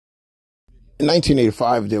In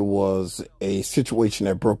 1985, there was a situation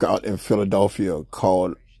that broke out in Philadelphia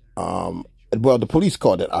called, the police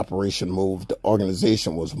called it Operation Move. The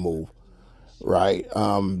organization was Move, right?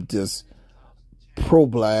 This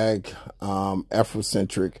pro-black,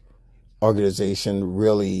 Afrocentric organization,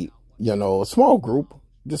 really, a small group,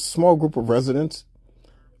 just a small group of residents,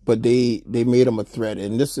 but they made them a threat.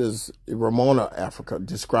 And this is Ramona, Africa,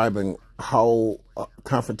 describing how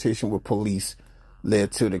confrontation with police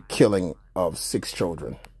led to the killing of 6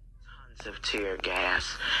 children. Tons of tear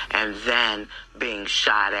gas, and then being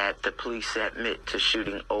shot at. The police admit to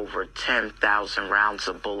shooting over 10,000 rounds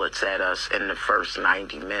of bullets at us in the first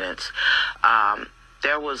 90 minutes.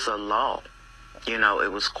 There was a lull.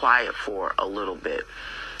 It was quiet for a little bit.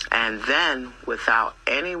 And then, without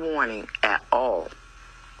any warning at all,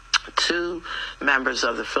 2 members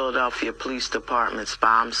of the Philadelphia Police Department's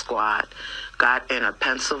bomb squad got in a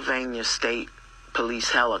Pennsylvania State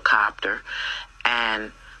Police helicopter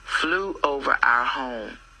and flew over our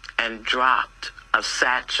home and dropped a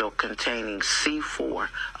satchel containing C4,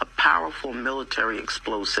 a powerful military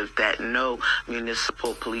explosive that no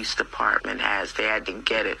municipal police department has. They had to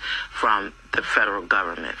get it from the federal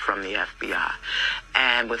government, from the FBI.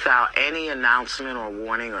 And without any announcement or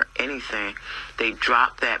warning or anything, they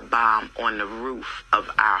dropped that bomb on the roof of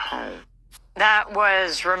our home. That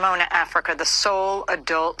was Ramona, Africa, the sole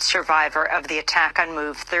adult survivor of the attack on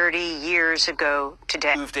Move 30 years ago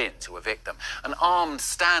today. Moved in to a victim. An armed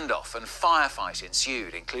standoff and firefight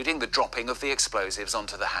ensued, including the dropping of the explosives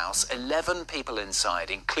onto the house. 11 people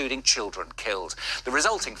inside, including children, killed. The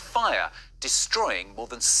resulting fire destroying more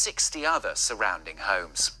than 60 other surrounding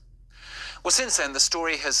homes. Well, since then, the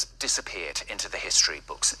story has disappeared into the history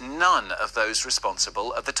books. None of those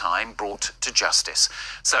responsible at the time brought to justice.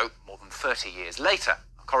 So, more than 30 years later,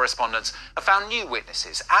 our correspondents have found new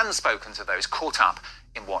witnesses and spoken to those caught up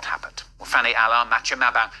in what happened. Well, Fanny Allard, Mathieu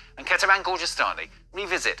Mabin and Keteran Gorgestani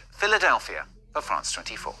revisit Philadelphia for France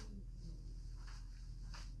 24.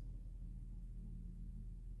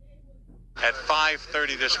 At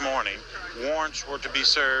 5:30 this morning, warrants were to be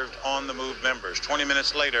served on the Move members. 20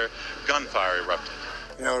 minutes later, gunfire erupted.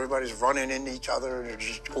 Everybody's running into each other, and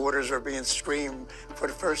just orders are being screamed. For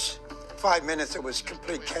the first 5 minutes, it was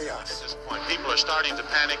complete chaos. At this point, people are starting to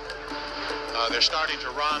panic. They're starting to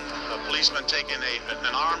run. The policemen taking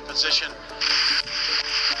an armed position.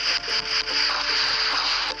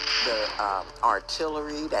 The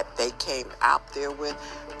artillery that they came out there with,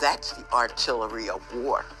 that's the artillery of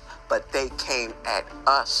war. But they came at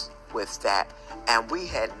us with that, and we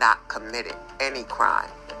had not committed any crime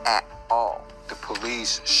at all. The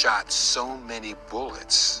police shot so many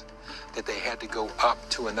bullets that they had to go up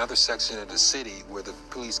to another section of the city where the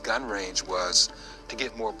police gun range was to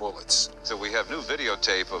get more bullets. So we have new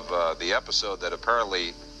videotape of the episode that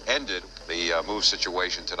apparently ended the Move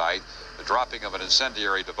situation tonight. The dropping of an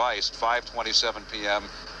incendiary device, 5:27 p.m.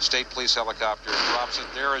 State police helicopter drops it.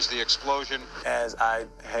 There is the explosion. As I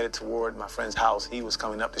headed toward my friend's house, he was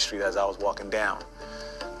coming up the street as I was walking down.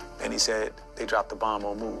 And he said, they dropped the bomb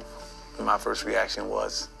on Move. And my first reaction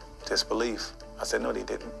was disbelief. I said, no, they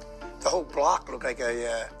didn't. The whole block looked like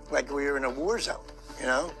we were in a war zone,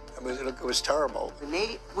 It was terrible. When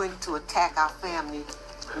they went to attack our family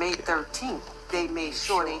May 13th, they made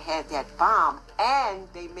sure they had that bomb, and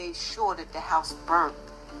they made sure that the house burnt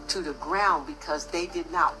to the ground because they did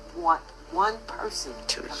not want one person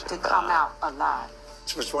to come out alive.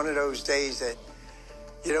 It was one of those days that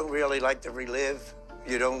you don't really like to relive.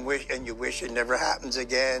 You don't wish, and you wish it never happens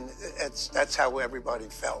again. That's how everybody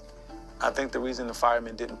felt. I think the reason the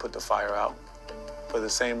firemen didn't put the fire out, for the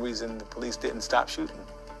same reason the police didn't stop shooting.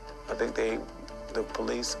 I think the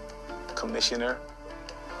police commissioner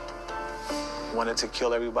wanted to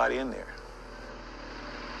kill everybody in there.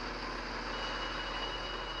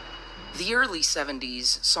 The early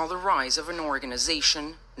 70s saw the rise of an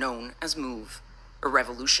organization known as Move, a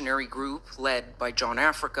revolutionary group led by John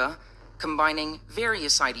Africa, combining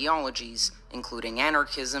various ideologies, including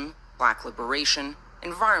anarchism, black liberation,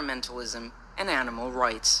 environmentalism, and animal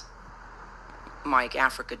rights. Mike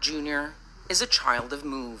Africa Jr. is a child of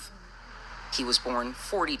Move. He was born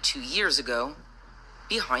 42 years ago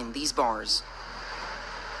behind these bars.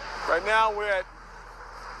 Right now we're at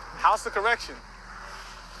House of Correction.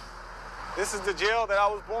 This is the jail that I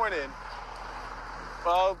was born in.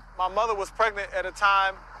 Well, my mother was pregnant at a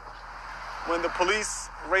time when the police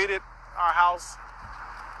raided our house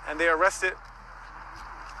and they arrested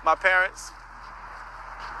my parents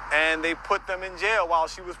and they put them in jail while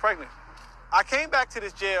she was pregnant. I came back to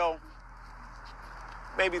this jail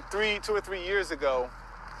maybe 2 or 3 years ago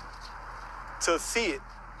to see it.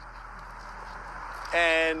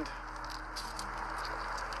 And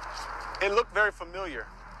It looked very familiar,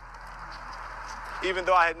 even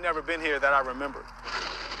though I had never been here that I remembered.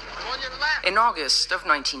 In August of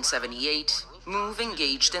 1978, MOVE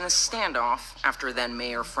engaged in a standoff after then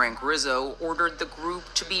Mayor Frank Rizzo ordered the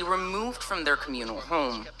group to be removed from their communal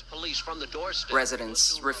home.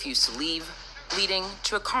 Residents refused to leave, leading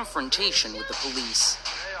to a confrontation with the police.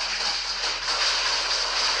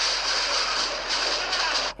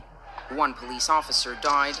 One police officer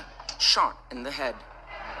died, shot in the head.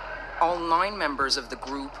 All 9 members of the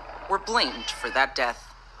group were blamed for that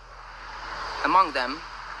death. Among them,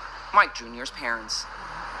 Mike Jr.'s parents.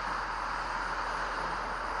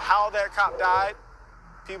 How that cop died,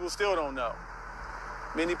 people still don't know.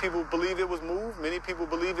 Many people believe it was MOVE. Many people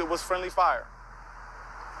believe it was friendly fire.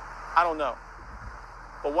 I don't know.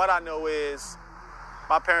 But what I know is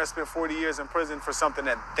my parents spent 40 years in prison for something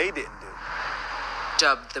that they didn't do.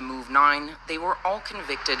 Dubbed the MOVE 9, they were all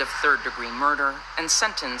convicted of third-degree murder and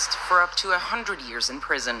sentenced for up to 100 years in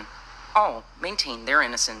prison. All maintained their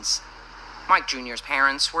innocence. Mike Jr.'s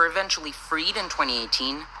parents were eventually freed in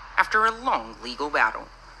 2018 after a long legal battle.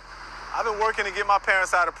 I've been working to get my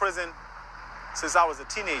parents out of prison since I was a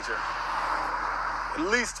teenager. At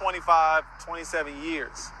least 25, 27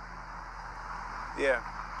 years. Yeah,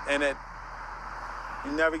 and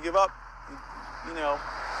you never give up, you know.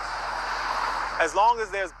 As long as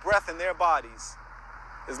there's breath in their bodies,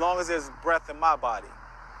 as long as there's breath in my body,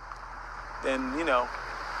 then, you know,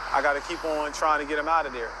 I got to keep on trying to get them out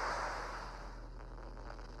of there.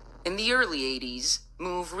 In the early 80s,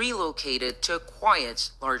 MOVE relocated to quiet,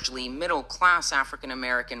 largely middle-class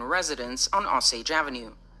African-American residence on Osage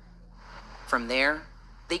Avenue. From there,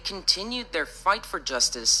 they continued their fight for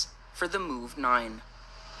justice for the MOVE 9.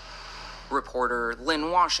 Reporter Lynn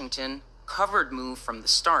Washington covered MOVE from the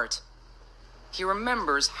start. He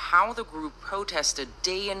remembers how the group protested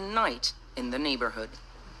day and night in the neighborhood.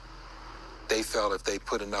 They felt if they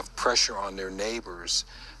put enough pressure on their neighbors,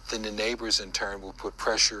 then the neighbors in turn will put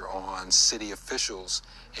pressure on city officials,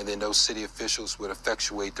 and then those city officials would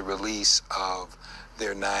effectuate the release of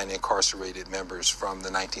their 9 incarcerated members from the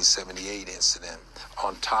 1978 incident.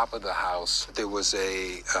 On top of the house, there was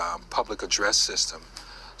a public address system.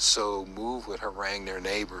 So MOVE would harangue their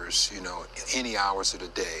neighbors, you know, any hours of the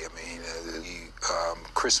day. I mean,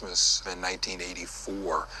 Christmas in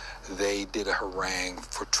 1984, they did a harangue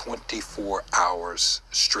for 24 hours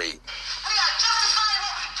straight.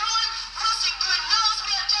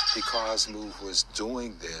 Because MOVE was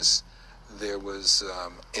doing this, there was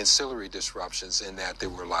ancillary disruptions in that there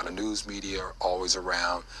were a lot of news media always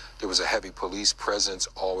around. There was a heavy police presence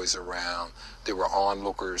always around. There were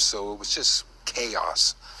onlookers, so it was just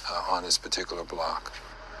chaos on this particular block.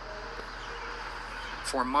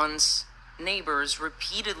 For months, neighbors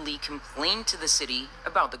repeatedly complained to the city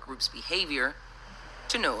about the group's behavior,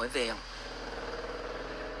 to no avail.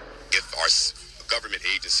 If our government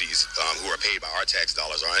agencies who are paid by our tax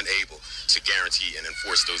dollars are unable to guarantee and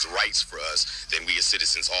enforce those rights for us, then we as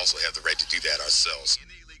citizens also have the right to do that ourselves.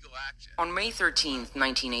 On May 13,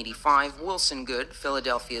 1985, Wilson Good,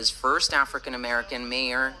 Philadelphia's first African-American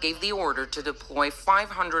mayor, gave the order to deploy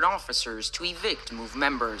 500 officers to evict MOVE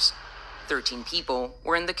members. 13 people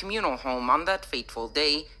were in the communal home on that fateful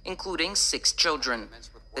day, including 6 children.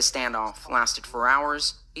 The standoff lasted for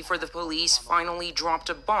hours before the police finally dropped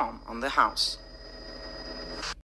a bomb on the house.